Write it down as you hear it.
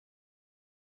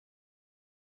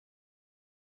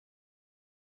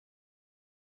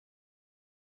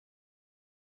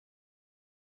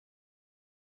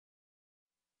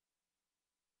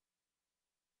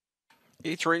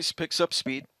Eighth race picks up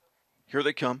speed. Here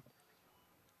they come.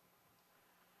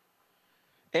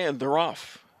 And they're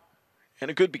off. And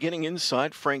a good beginning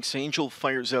inside. Frank's Angel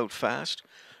fires out fast.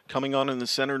 Coming on in the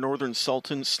center, Northern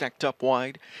Sultan stacked up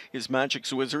wide is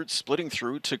Magic's Wizard splitting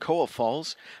through Toccoa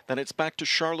Falls. Then it's back to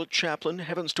Charlotte Chaplin.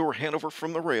 Heaven's Door Hanover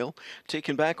from the rail.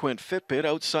 Taken back went Fitbit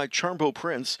outside Charmbo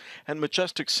Prince and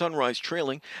Majestic Sunrise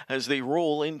trailing as they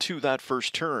roll into that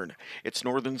first turn. It's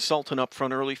Northern Sultan up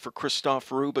front early for Christophe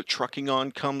Roux, but trucking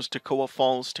on comes Toccoa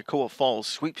Falls. Toccoa Falls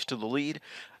sweeps to the lead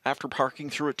after parking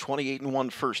through a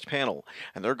 28-1 first panel.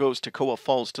 And there goes Toccoa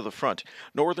Falls to the front.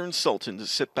 Northern Sultan to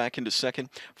sit back into second.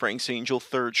 Frank's Angel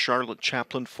third. Charlotte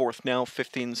Chaplin fourth now,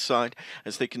 fifth inside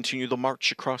as they continue the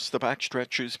march across the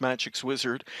backstretches. Magic's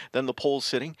Wizard. Then the pole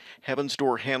sitting. Heaven's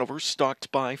Door Hanover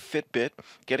stalked by Fitbit.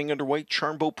 Getting underway,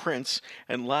 Charmbo Prince.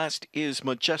 And last is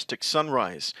Majestic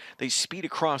Sunrise. They speed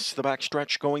across the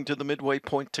backstretch going to the midway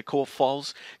point. Toccoa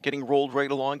Falls getting rolled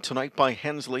right along tonight by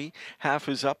Hensley. Half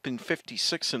is up in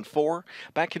 56 and 4.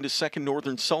 Back into second,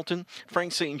 Northern Sultan.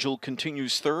 Frank's Angel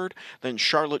continues third. Then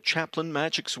Charlotte Chaplin,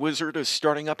 Magic's Wizard is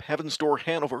starting up Heaven's Door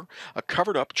Hanover. A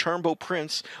covered up Charmbo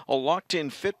Prince, a locked in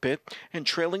Fitbit, and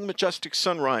trailing Majestic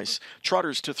Sunrise.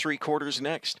 Trotters to three quarters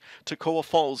next. Toccoa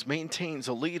Falls maintains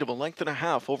a lead of a length and a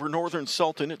half over Northern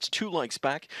Sultan. It's 2 lengths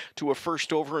back to a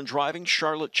first over and driving.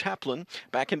 Charlotte Chaplin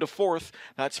back into fourth.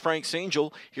 That's Frank's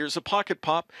Angel. Here's a pocket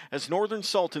pop as Northern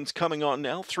Sultan's coming on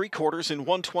now. 3 quarters in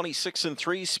 126 and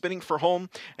 3. Spinning for home,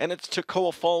 and it's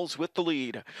Toccoa Falls with the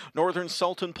lead. Northern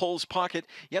Sultan pulls pocket,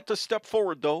 yet to step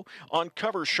forward though. On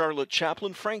cover, Charlotte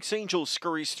Chaplin. Frank's Angel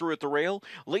scurries through at the rail.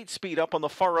 Late speed up on the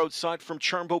far outside from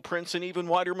Charmbo Prince, and even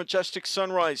wider Majestic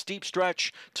Sunrise. Deep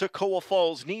stretch, Toccoa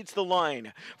Falls needs the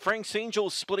line. Frank's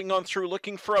Angel splitting on through,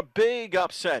 looking for a big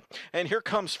upset. And here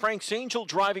comes Frank's Angel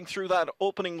driving through that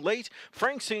opening late.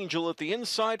 Frank's Angel at the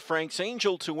inside. Frank's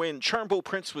Angel to win. Charmbo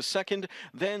Prince was second,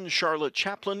 then Charlotte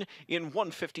Chaplin in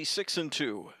 156 and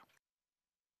 2.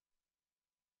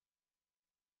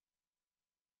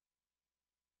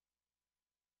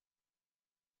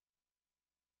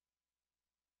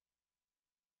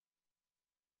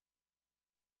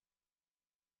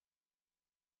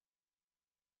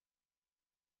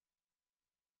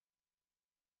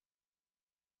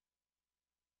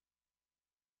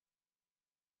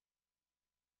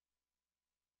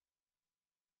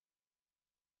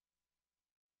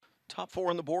 Top 4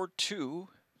 on the board, 2.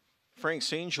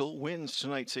 Frank's Angel wins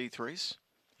tonight's 8th race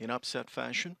in upset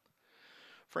fashion.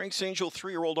 Frank's Angel,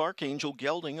 3-year-old Archangel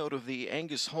gelding out of the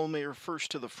Angus Homemare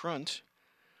first to the front.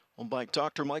 Owned by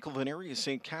Dr. Michael Veneri of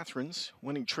St. Catharines,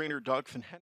 winning trainer Doug Van